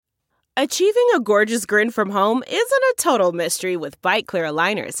Achieving a gorgeous grin from home isn't a total mystery with Bite Clear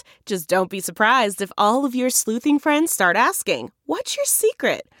aligners. Just don't be surprised if all of your sleuthing friends start asking, "What's your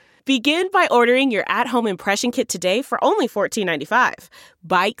secret?" Begin by ordering your at-home impression kit today for only $14.95.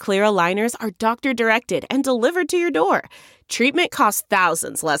 Bite Clear aligners are doctor-directed and delivered to your door. Treatment costs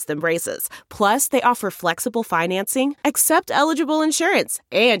thousands less than braces. Plus, they offer flexible financing, accept eligible insurance,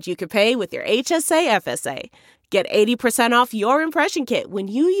 and you can pay with your HSA FSA. Get 80% off your impression kit when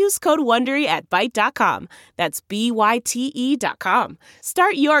you use code WONDERY at Byte.com. That's BYTE.com.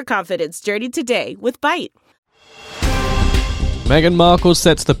 Start your confidence journey today with Byte. Meghan Markle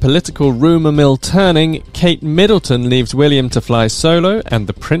sets the political rumour mill turning, Kate Middleton leaves William to fly solo, and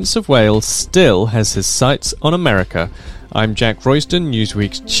the Prince of Wales still has his sights on America. I'm Jack Royston,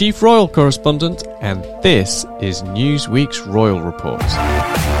 Newsweek's chief royal correspondent, and this is Newsweek's Royal Report.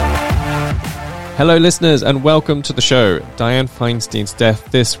 Hello listeners and welcome to the show. Dianne Feinstein's death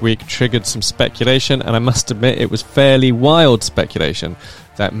this week triggered some speculation, and I must admit it was fairly wild speculation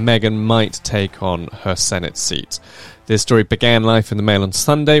that Meghan might take on her Senate seat. This story began life in the Mail on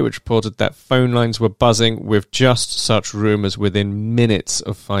Sunday, which reported that phone lines were buzzing with just such rumours within minutes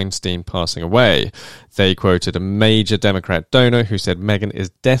of Feinstein passing away. They quoted a major Democrat donor who said Meghan is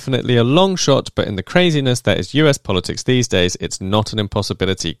definitely a long shot, but in the craziness that is US politics these days, it's not an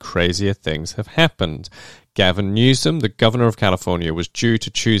impossibility. Crazier things have happened. Gavin Newsom, the governor of California, was due to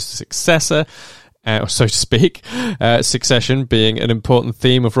choose the successor, so to speak, succession being an important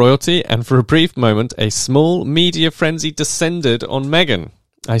theme of royalty, and for a brief moment, a small media frenzy descended on Meghan.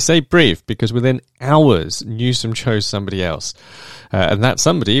 I say brief because within hours, Newsom chose somebody else. And that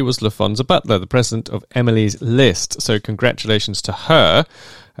somebody was LaFonza Butler, the president of Emily's List. So congratulations to her.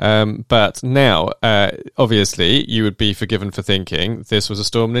 But now, obviously, you would be forgiven for thinking this was a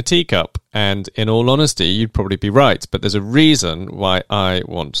storm in a teacup. And in all honesty, you'd probably be right. But there's a reason why I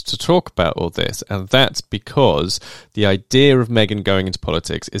want to talk about all this. And that's because the idea of Meghan going into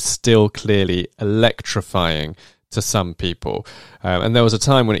politics is still clearly electrifying to some people. And there was a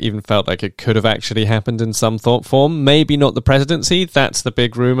time when it even felt like it could have actually happened in some thought form. Maybe not the presidency. That's the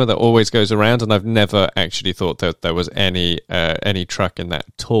big rumour that always goes around, and I've never actually thought that there was any truck in that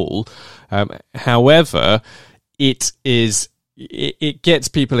at all. However, it gets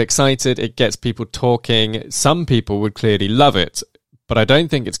people excited. It gets people talking. Some people would clearly love it. But I don't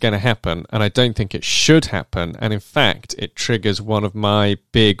think it's going to happen, and I don't think it should happen. And in fact, it triggers one of my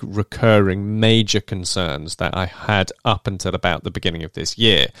big recurring major concerns that I had up until about the beginning of this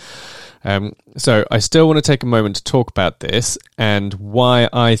year. So I still want to take a moment to talk about this and why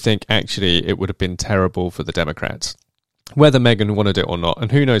I think actually it would have been terrible for the Democrats. Whether Meghan wanted it or not,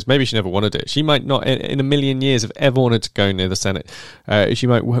 and who knows, maybe she never wanted it. She might not in a million years have ever wanted to go near the Senate. She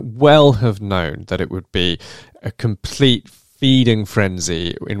might well have known that it would be a complete feeding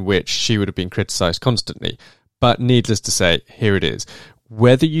frenzy in which she would have been criticised constantly. But needless to say, here it is.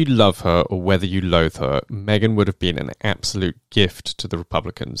 Whether you love her or whether you loathe her, Meghan would have been an absolute gift to the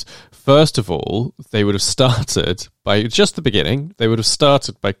Republicans. First of all, they would have started by just the beginning. They would have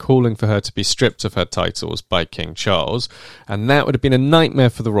started by calling for her to be stripped of her titles by King Charles. And that would have been a nightmare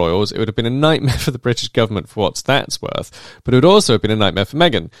for the royals. It would have been a nightmare for the British government for what that's worth. But it would also have been a nightmare for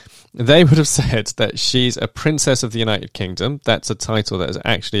Meghan. They would have said that she's a princess of the United Kingdom. That's a title that has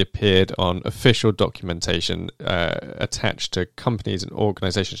actually appeared on official documentation attached to companies and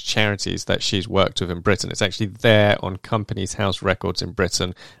organisations, charities that she's worked with in Britain. It's actually there on companies' house records in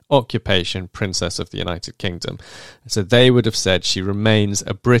Britain. Occupation, Princess of the United Kingdom. So they would have said she remains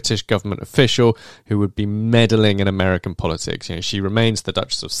a British government official who would be meddling in American politics. You know, she remains the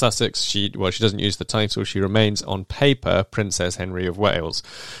Duchess of Sussex. She doesn't use the title. She remains on paper Princess Henry of Wales.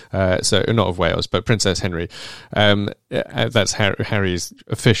 So not of Wales, but Princess Henry. That's Harry's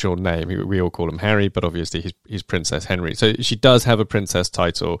official name. We all call him Harry, but obviously he's Princess Henry. So she does have a princess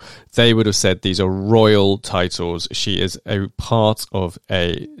title. They would have said these are royal titles. She is a part of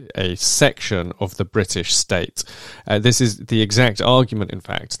a section of the British state. This is the exact argument, in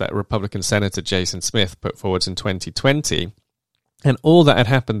fact, that Republican Senator Jason Smith put forward in 2020. And all that had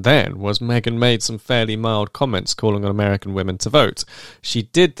happened then was Meghan made some fairly mild comments calling on American women to vote. She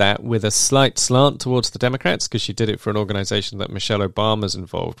did that with a slight slant towards the Democrats because she did it for an organisation that Michelle Obama's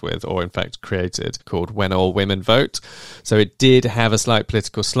involved with, or in fact created, called When All Women Vote. So it did have a slight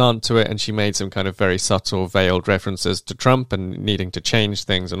political slant to it, and she made some kind of very subtle, veiled references to Trump and needing to change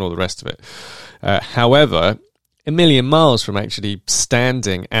things and all the rest of it. However, a million miles from actually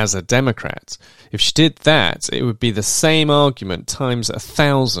standing as a Democrat. If she did that, it would be the same argument times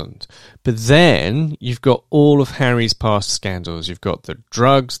 1,000. But then you've got all of Harry's past scandals. You've got the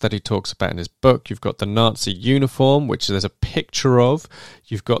drugs that he talks about in his book. You've got the Nazi uniform, which there's a picture of.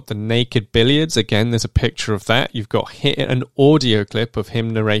 You've got the naked billiards. Again, there's a picture of that. You've got an audio clip of him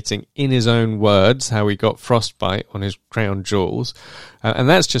narrating in his own words how he got frostbite on his crown jewels. And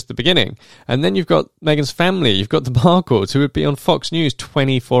that's just the beginning. And then you've got Meghan's family. You've got the Markles, who would be on Fox News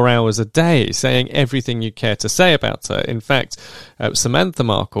 24 hours a day saying everything you care to say about her. In fact, Samantha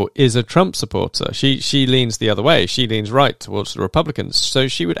Markle is a Trump supporter. She leans the other way. She leans right towards the Republicans. So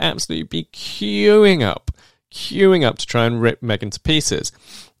she would absolutely be queuing up to try and rip Meghan to pieces.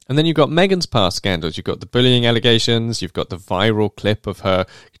 And then you've got Meghan's past scandals. You've got the bullying allegations. You've got the viral clip of her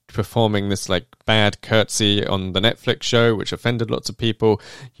performing this like bad curtsy on the Netflix show, which offended lots of people.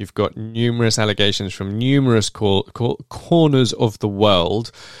 You've got numerous allegations from numerous corners of the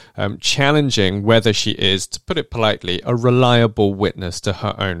world challenging whether she is, to put it politely, a reliable witness to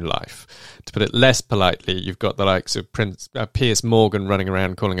her own life. To put it less politely, you've got the likes of Piers Morgan running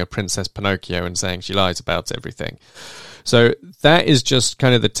around calling her Princess Pinocchio and saying she lies about everything. So that is just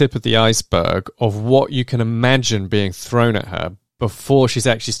kind of the tip of the iceberg of what you can imagine being thrown at her before she's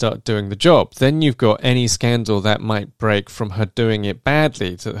actually started doing the job. Then you've got any scandal that might break from her doing it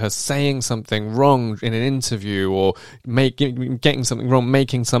badly, to her saying something wrong in an interview or getting something wrong,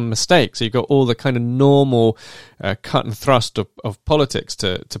 making some mistake. So you've got all the kind of normal cut and thrust of politics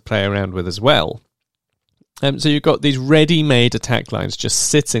to play around with as well. So you've got these ready-made attack lines just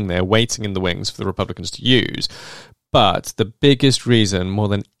sitting there waiting in the wings for the Republicans to use. But the biggest reason, more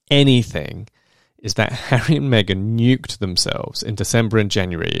than anything, is that Harry and Meghan nuked themselves in December and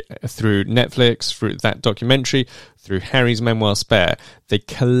January through Netflix, through that documentary, through Harry's memoir Spare. They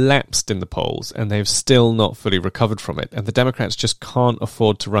collapsed in the polls and they've still not fully recovered from it. And the Democrats just can't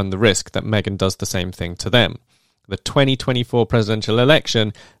afford to run the risk that Meghan does the same thing to them. The 2024 presidential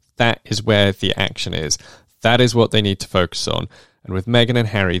election, that is where the action is. That is what they need to focus on. And with Meghan and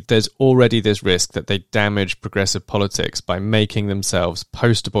Harry, there's already this risk that they damage progressive politics by making themselves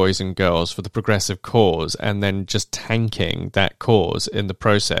poster boys and girls for the progressive cause and then just tanking that cause in the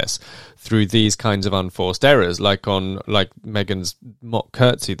process through these kinds of unforced errors, like Meghan's mock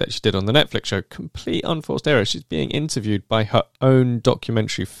curtsy that she did on the Netflix show. Complete unforced error. She's being interviewed by her own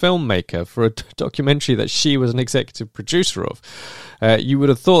documentary filmmaker for a documentary that she was an executive producer of. You would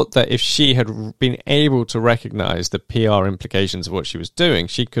have thought that if she had been able to recognize the PR implications of what she was doing,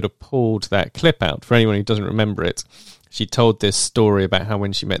 she could have pulled that clip out. For anyone who doesn't remember it, she told this story about how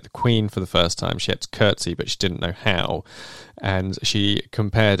when she met the Queen for the first time, she had to curtsy, but she didn't know how. And she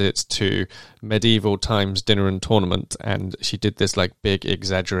compared it to medieval times dinner and tournament, and she did this like big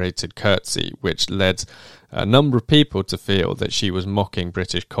exaggerated curtsy, which led a number of people to feel that she was mocking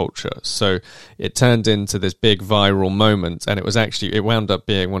British culture. So it turned into this big viral moment, and it wound up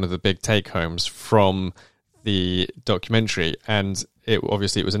being one of the big take-homes from the documentary, and it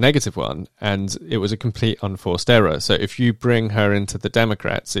was a negative one, and it was a complete unforced error. So if you bring her into the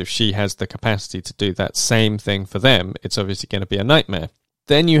Democrats, if she has the capacity to do that same thing for them, it's obviously going to be a nightmare.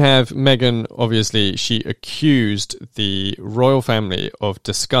 Then you have Meghan, obviously, she accused the royal family of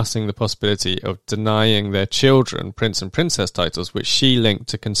discussing the possibility of denying their children prince and princess titles, which she linked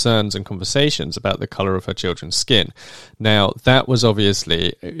to concerns and conversations about the colour of her children's skin. Now, that was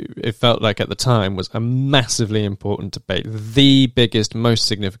obviously, it felt like at the time, was a massively important debate. The biggest, most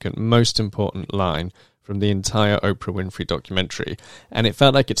significant, most important line from the entire Oprah Winfrey documentary. And it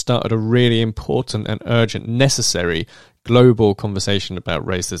felt like it started a really important and urgent, necessary global conversation about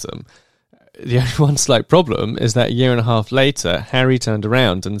racism. The only one slight problem is that a year and a half later, Harry turned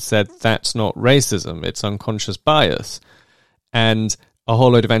around and said, that's not racism, it's unconscious bias. And a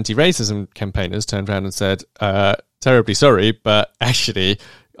whole load of anti-racism campaigners turned around and said, terribly sorry, but actually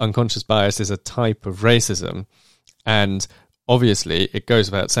unconscious bias is a type of racism. And obviously, it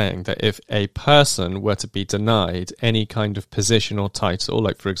goes without saying that if a person were to be denied any kind of position or title,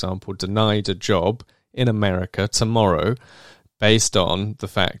 like, for example, denied a job in America tomorrow based on the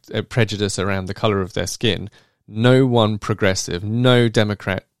fact prejudice around the colour of their skin, no one progressive, no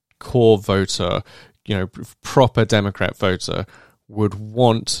Democrat core voter, proper Democrat voter would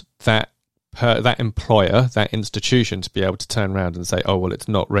want that employer, that institution, to be able to turn around and say, oh, well, it's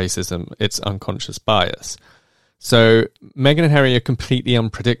not racism, it's unconscious bias. So Meghan and Harry are completely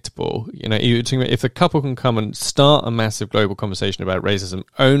unpredictable. If a couple can come and start a massive global conversation about racism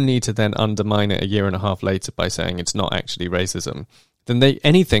only to then undermine it a year and a half later by saying it's not actually racism, then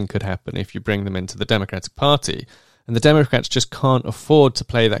anything could happen if you bring them into the Democratic Party. And the Democrats just can't afford to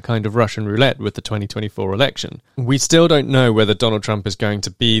play that kind of Russian roulette with the 2024 election. We still don't know whether Donald Trump is going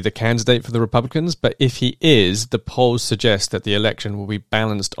to be the candidate for the Republicans, but if he is, the polls suggest that the election will be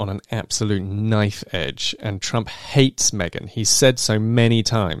balanced on an absolute knife edge. And Trump hates Meghan. He's said so many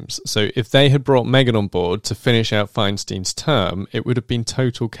times. So if they had brought Meghan on board to finish out Feinstein's term, it would have been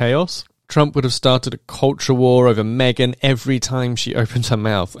total chaos. Trump would have started a culture war over Meghan every time she opened her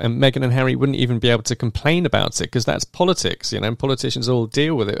mouth, and Meghan and Harry wouldn't even be able to complain about it because that's politics, and politicians all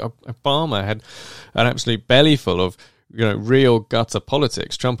deal with it. Obama had an absolute belly full of real gutter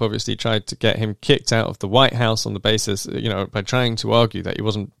politics. Trump obviously tried to get him kicked out of the White House on the basis, by trying to argue that he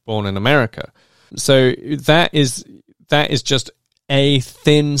wasn't born in America. So that is just a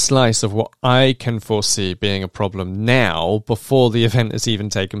thin slice of what I can foresee being a problem now before the event has even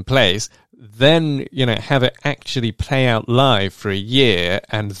taken place. Then, have it actually play out live for a year,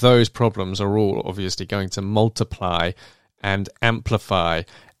 and those problems are all obviously going to multiply and amplify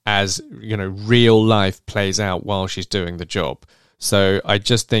as, real life plays out while she's doing the job. So I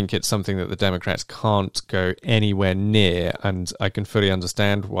just think it's something that the Democrats can't go anywhere near, and I can fully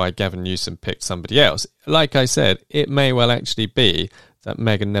understand why Gavin Newsom picked somebody else. Like I said, it may well actually be that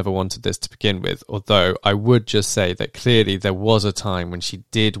Meghan never wanted this to begin with, although I would just say that clearly there was a time when she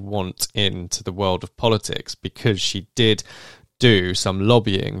did want into the world of politics because she did do some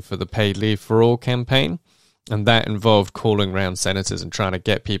lobbying for the Paid Leave for All campaign, and that involved calling round senators and trying to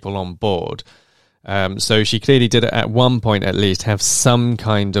get people on board. So she clearly did at one point at least have some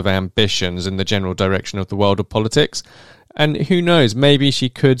kind of ambitions in the general direction of the world of politics. And who knows, maybe she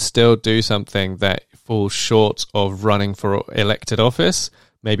could still do something that falls short of running for elected office.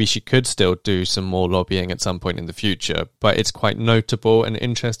 Maybe she could still do some more lobbying at some point in the future. But it's quite notable and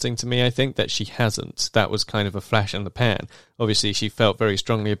interesting to me, I think, that she hasn't. That was kind of a flash in the pan. Obviously, she felt very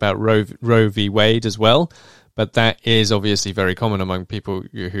strongly about Roe v. Wade as well. But that is obviously very common among people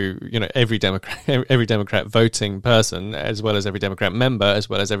who, every Democrat voting person, as well as every Democrat member, as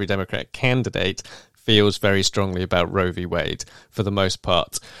well as every Democrat candidate, feels very strongly about Roe v. Wade for the most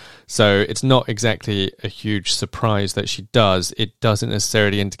part. So it's not exactly a huge surprise that she does. It doesn't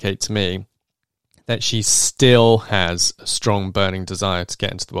necessarily indicate to me that she still has a strong burning desire to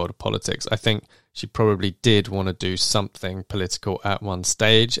get into the world of politics. I think she probably did want to do something political at one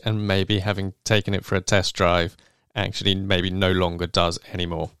stage, and maybe having taken it for a test drive actually maybe no longer does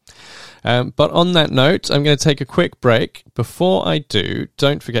anymore. But on that note, I'm going to take a quick break. Before I do,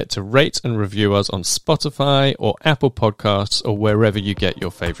 don't forget to rate and review us on Spotify or Apple Podcasts or wherever you get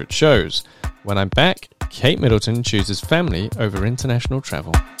your favourite shows. When I'm back, Kate Middleton chooses family over international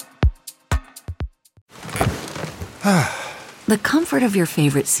travel. The comfort of your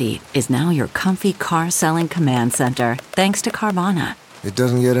favorite seat is now your comfy car-selling command center, thanks to Carvana. It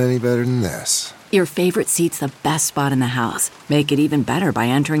doesn't get any better than this. Your favorite seat's the best spot in the house. Make it even better by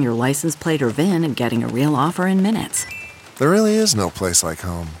entering your license plate or VIN and getting a real offer in minutes. There really is no place like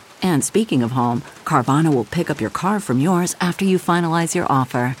home. And speaking of home, Carvana will pick up your car from yours after you finalize your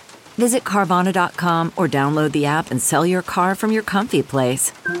offer. Visit Carvana.com or download the app and sell your car from your comfy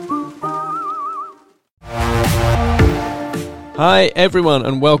place. Hi everyone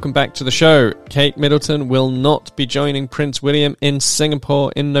and welcome back to the show. Kate Middleton will not be joining Prince William in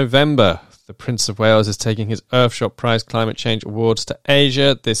Singapore in November. The Prince of Wales is taking his Earthshot Prize Climate Change Awards to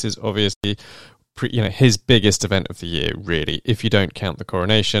Asia. This is obviously his biggest event of the year, really. If you don't count the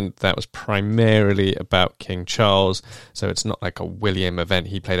coronation, that was primarily about King Charles, so it's not like a William event.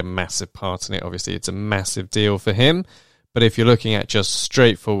 He played a massive part in it. Obviously, it's a massive deal for him. But if you're looking at just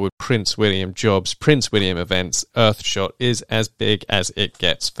straightforward Prince William jobs, Prince William events, Earthshot is as big as it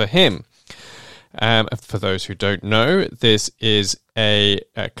gets for him. For those who don't know, this is a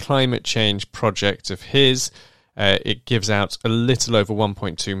climate change project of his. It gives out a little over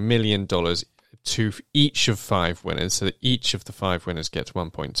 $1.2 million to each of 5 winners, so that each of the 5 winners gets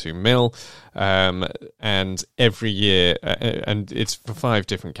 1.2 mil, and every year, and it's for 5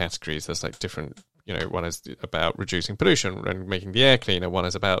 different categories. There's like different, one is about reducing pollution and making the air cleaner, one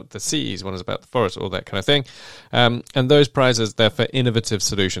is about the seas, one is about the forest, all that kind of thing. And those prizes, they're for innovative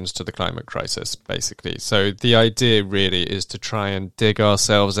solutions to the climate crisis, basically. So the idea really is to try and dig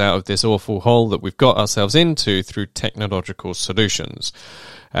ourselves out of this awful hole that we've got ourselves into through technological solutions.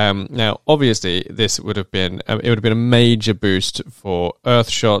 Now, obviously, it would have been a major boost for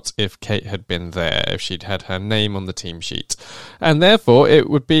Earthshot if Kate had been there, if she'd had her name on the team sheet, and therefore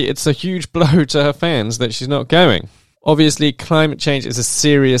it's a huge blow to her fans that she's not going. Obviously, climate change is a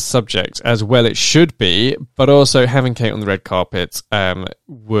serious subject, as well it should be, but also having Kate on the red carpet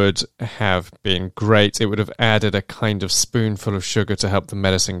would have been great. It would have added a kind of spoonful of sugar to help the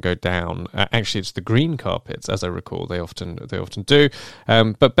medicine go down. Actually, it's the green carpets, as I recall, they often do.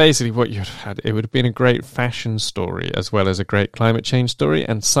 But basically what you'd have had, it would have been a great fashion story as well as a great climate change story,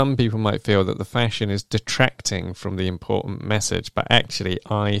 and some people might feel that the fashion is detracting from the important message, but actually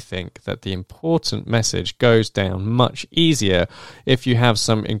I think that the important message goes down much easier if you have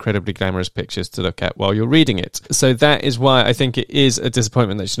some incredibly glamorous pictures to look at while you're reading it. So that is why I think it is a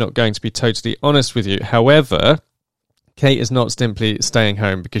disappointment that she's not going to be totally honest with you. However, Kate is not simply staying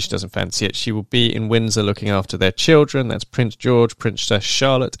home because she doesn't fancy it. She will be in Windsor looking after their children. That's Prince George, Princess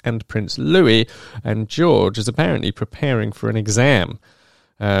Charlotte and Prince Louis, and George is apparently preparing for an exam.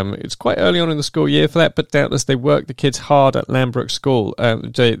 It's quite early on in the school year for that, but doubtless they work the kids hard at Lambrook School.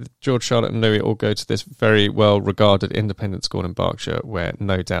 George, Charlotte and Louis all go to this very well-regarded independent school in Berkshire, where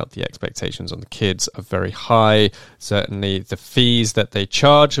no doubt the expectations on the kids are very high. Certainly the fees that they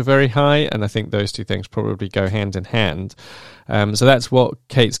charge are very high, and I think those two things probably go hand in hand. So that's what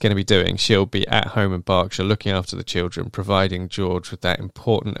Kate's going to be doing. She'll be at home in Berkshire looking after the children, providing George with that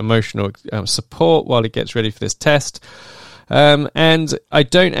important emotional support while he gets ready for this test. And I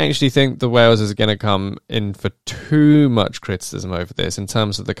don't actually think the Walesers are going to come in for too much criticism over this in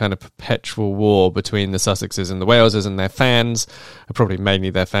terms of the kind of perpetual war between the Sussexes and the Walesers and their fans, probably mainly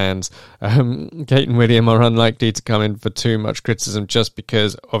their fans. Kate and William are unlikely to come in for too much criticism just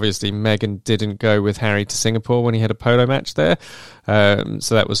because obviously Meghan didn't go with Harry to Singapore when he had a polo match there.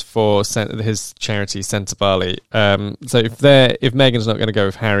 So that was for his charity Centre Bali. So if Meghan's not going to go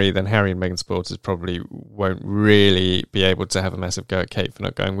with Harry, then Harry and Meghan supporters probably won't really be able to have a massive go at Kate for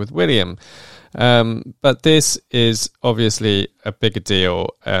not going with William. But this is obviously a bigger deal,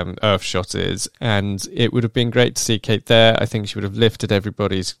 Earthshot is, and it would have been great to see Kate there. I think she would have lifted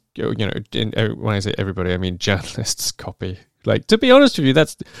everybody's, when I say everybody, I mean journalists' copy. Like, to be honest with you,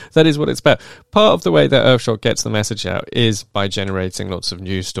 that is what it's about. Part of the way that Earthshot gets the message out is by generating lots of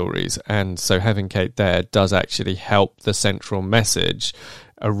news stories, and so having Kate there does actually help the central message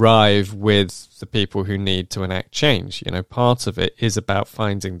arrive with the people who need to enact change. Part of it is about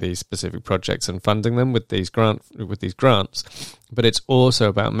finding these specific projects and funding them with these grants, but it's also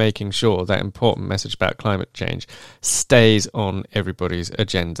about making sure that important message about climate change stays on everybody's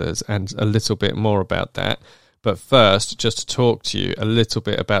agendas, and a little bit more about that. But first, just to talk to you a little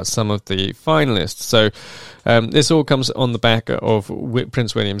bit about some of the finalists. So this all comes on the back of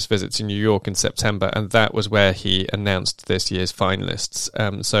Prince William's visit to New York in September, and that was where he announced this year's finalists.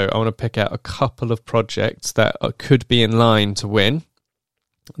 So I want to pick out a couple of projects that could be in line to win.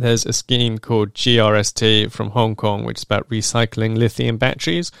 There's a scheme called GRST from Hong Kong, which is about recycling lithium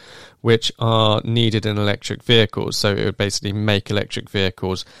batteries, which are needed in electric vehicles. So it would basically make electric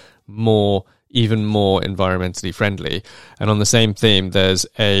vehicles even more environmentally friendly. And on the same theme, there's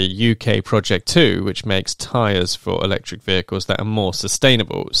a UK project too, which makes tyres for electric vehicles that are more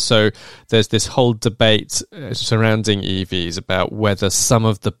sustainable. So there's this whole debate surrounding EVs about whether some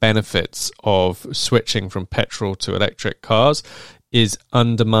of the benefits of switching from petrol to electric cars is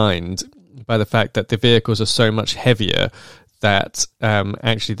undermined by the fact that the vehicles are so much heavier that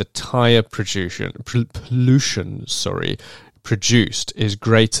actually the tyre pollution produced is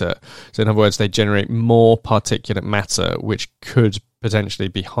greater. So in other words, they generate more particulate matter, which could potentially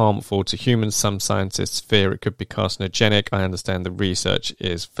be harmful to humans. Some scientists fear it could be carcinogenic. I understand the research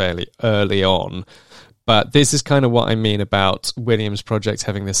is fairly early on, but this is kind of what I mean about William's project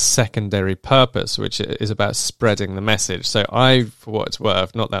having this secondary purpose, which is about spreading the message. So I, for what it's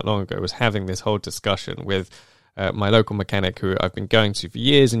worth, not that long ago, was having this whole discussion with my local mechanic who I've been going to for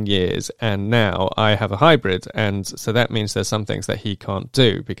years and years, and now I have a hybrid, and so that means there's some things that he can't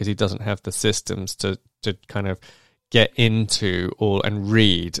do because he doesn't have the systems to kind of get into and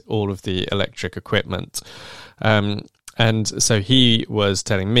read all of the electric equipment. And so he was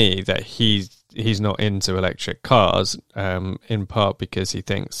telling me that he's not into electric cars, in part because he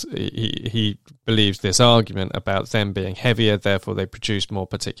thinks he believes this argument about them being heavier, therefore they produce more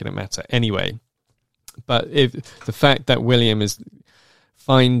particulate matter anyway. But if the fact that William is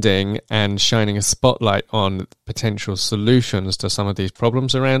finding and shining a spotlight on potential solutions to some of these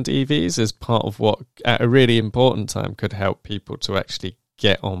problems around EVs is part of what, at a really important time, could help people to actually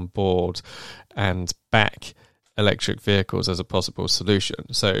get on board and back electric vehicles as a possible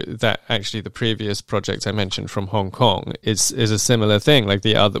solution. So that actually the previous project I mentioned from Hong Kong is a similar thing. Like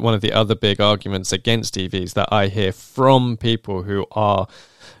one of the other big arguments against EVs that I hear from people who are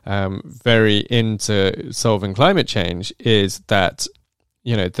very into solving climate change is that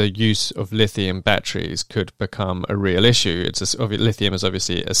the use of lithium batteries could become a real issue. Lithium is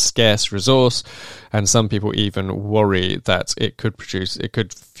obviously a scarce resource, and some people even worry that it could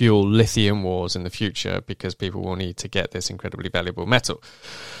fuel lithium wars in the future because people will need to get this incredibly valuable metal.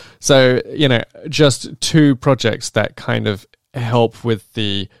 So, just two projects that kind of help with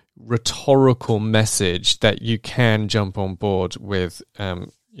the rhetorical message that you can jump on board with,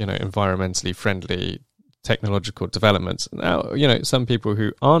 environmentally friendly technological developments. Now, some people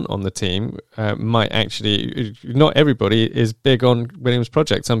who aren't on the team might actually, not everybody is big on Williams'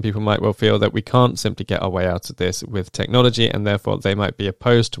 project. Some people might well feel that we can't simply get our way out of this with technology, and therefore they might be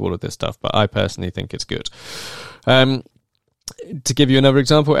opposed to all of this stuff. But I personally think it's good. To give you another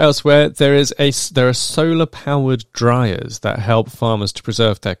example, elsewhere there are solar powered dryers that help farmers to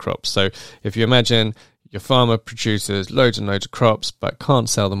preserve their crops. So if you imagine your farmer produces loads and loads of crops but can't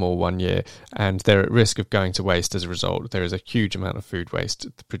sell them all one year, and they're at risk of going to waste as a result. There is a huge amount of food waste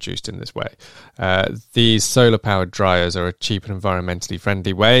produced in this way. These solar-powered dryers are a cheap and environmentally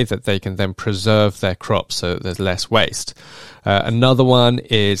friendly way that they can then preserve their crops so that there's less waste. Another one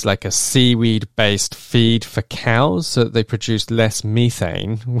is like a seaweed-based feed for cows so that they produce less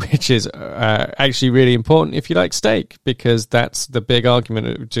methane, which is actually really important if you like steak, because that's the big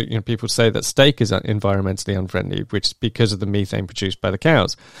argument. People say that steak is environmentally unfriendly, which is because of the methane produced by the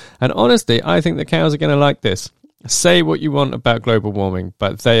cows. And honestly, I think the cows are going to like this. Say what you want about global warming,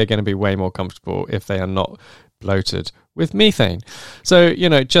 but they are going to be way more comfortable if they are not bloated with methane. So,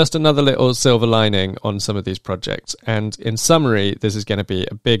 just another little silver lining on some of these projects. And in summary, this is going to be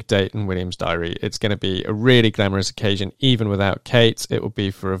a big date in Williams' diary. It's going to be a really glamorous occasion, even without Kate. It will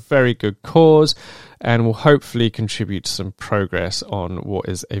be for a very good cause and will hopefully contribute to some progress on what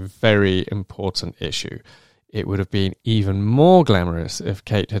is a very important issue. It would have been even more glamorous if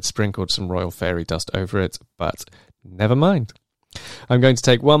Kate had sprinkled some royal fairy dust over it, but never mind. I'm going to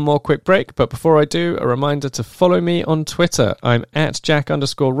take one more quick break, but before I do, a reminder to follow me on Twitter. I'm at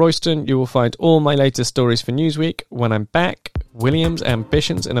Jack_Royston. You will find all my latest stories for Newsweek. When I'm back, William's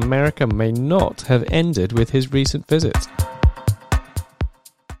ambitions in America may not have ended with his recent visit.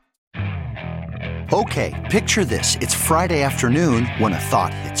 Okay, picture this. It's Friday afternoon when a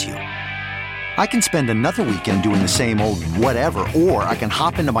thought hits you. I can spend another weekend doing the same old whatever, or I can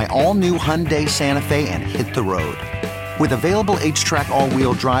hop into my all-new Hyundai Santa Fe and hit the road. With available H-Track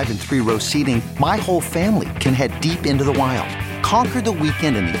all-wheel drive and 3-row seating, my whole family can head deep into the wild. Conquer the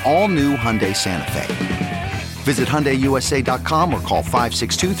weekend in the all-new Hyundai Santa Fe. Visit HyundaiUSA.com or call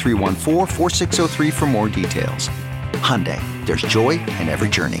 562-314-4603 for more details. Hyundai, there's joy in every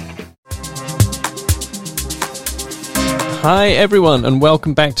journey. Hi everyone, and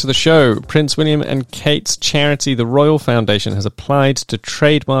welcome back to the show. Prince William and Kate's charity, the Royal Foundation, has applied to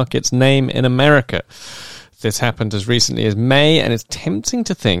trademark its name in America. This happened as recently as May, and it's tempting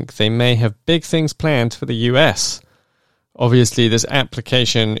to think they may have big things planned for the US. Obviously, this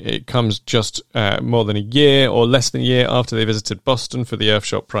application, it comes just more than a year or less than a year after they visited Boston for the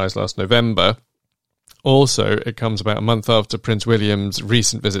Earthshot Prize last November. Also, it comes about a month after Prince William's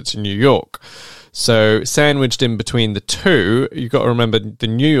recent visit to New York. So, sandwiched in between the two, you've got to remember the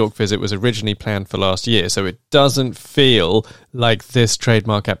New York visit was originally planned for last year, so it doesn't feel like this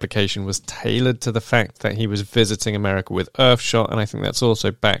trademark application was tailored to the fact that he was visiting America with Earthshot, and I think that's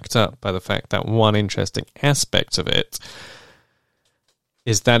also backed up by the fact that one interesting aspect of it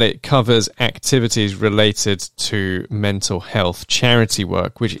is that it covers activities related to mental health charity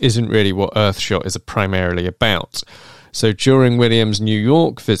work, which isn't really what Earthshot is primarily about. So during William's New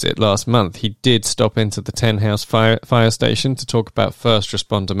York visit last month, he did stop into the 10 House fire station to talk about first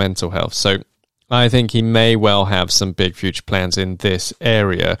responder mental health. So I think he may well have some big future plans in this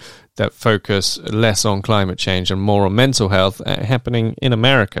area that focus less on climate change and more on mental health happening in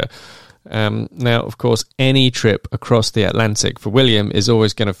America. Now, of course, any trip across the Atlantic for William is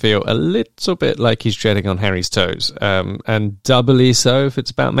always going to feel a little bit like he's treading on Harry's toes, and doubly so if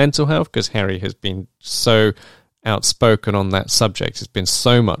it's about mental health, because Harry has been so outspoken on that subject. It's been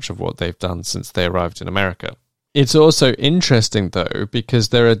so much of what they've done since they arrived in America. It's also interesting, though, because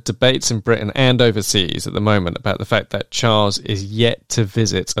there are debates in Britain and overseas at the moment about the fact that Charles is yet to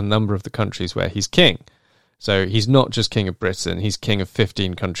visit a number of the countries where he's king. So he's not just king of Britain, he's king of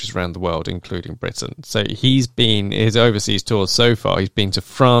 15 countries around the world, including Britain. So he's been, his overseas tours so far, he's been to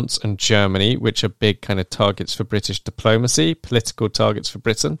France and Germany, which are big kind of targets for British diplomacy, political targets for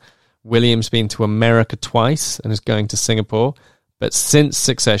Britain. William's been to America twice and is going to Singapore. But since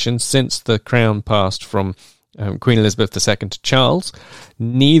succession, since the crown passed from Queen Elizabeth II to Charles,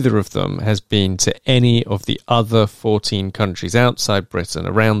 neither of them has been to any of the other 14 countries outside Britain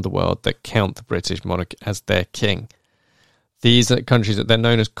around the world that count the British monarch as their king. These are countries that they're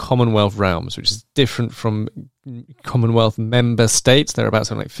known as Commonwealth realms, which is different from Commonwealth member states. There are about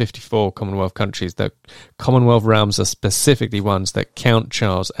something like 54 Commonwealth countries. The Commonwealth realms are specifically ones that count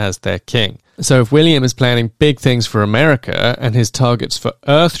Charles as their king. So if William is planning big things for America and his targets for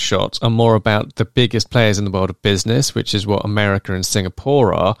Earthshot are more about the biggest players in the world of business, which is what America and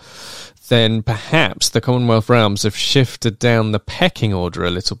Singapore are, then perhaps the Commonwealth realms have shifted down the pecking order a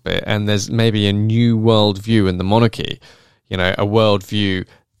little bit, and there's maybe a new worldview in the monarchy. You know, a worldview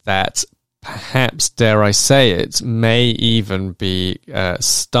that perhaps, dare I say it, may even be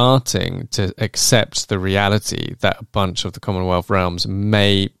starting to accept the reality that a bunch of the Commonwealth realms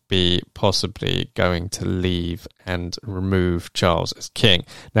may be possibly going to leave and remove Charles as king.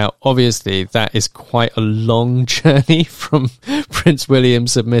 Now, obviously, that is quite a long journey from Prince William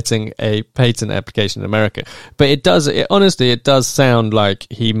submitting a patent application in America. But it does sound like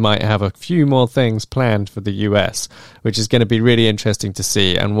he might have a few more things planned for the US, which is going to be really interesting to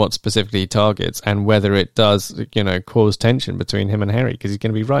see, and what specifically he targets, and whether it does, cause tension between him and Harry, because he's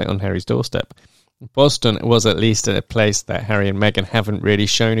going to be right on Harry's doorstep. Boston was at least a place that Harry and Meghan haven't really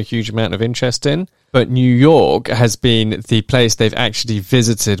shown a huge amount of interest in. But New York has been the place they've actually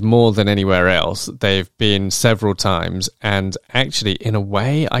visited more than anywhere else. They've been several times, and actually, in a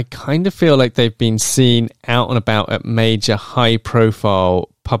way, I kind of feel like they've been seen out and about at major high-profile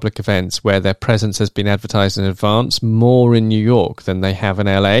public events where their presence has been advertised in advance more in New York than they have in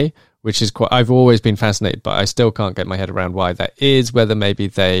LA, which is quite, I've always been fascinated, but I still can't get my head around why that is, whether maybe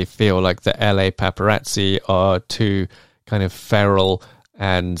they feel like the LA paparazzi are too kind of feral,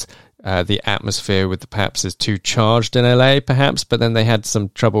 and the atmosphere with the paps is too charged in LA, perhaps, but then they had some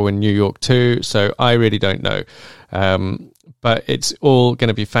trouble in New York too, so I really don't know. But it's all going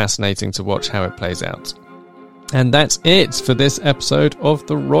to be fascinating to watch how it plays out. And that's it for this episode of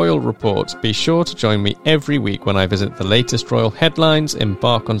The Royal Report. Be sure to join me every week when I visit the latest royal headlines,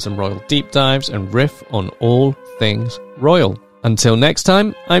 embark on some royal deep dives, and riff on all things royal. Until next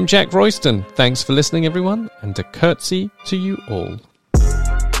time, I'm Jack Royston. Thanks for listening, everyone, and a curtsy to you all.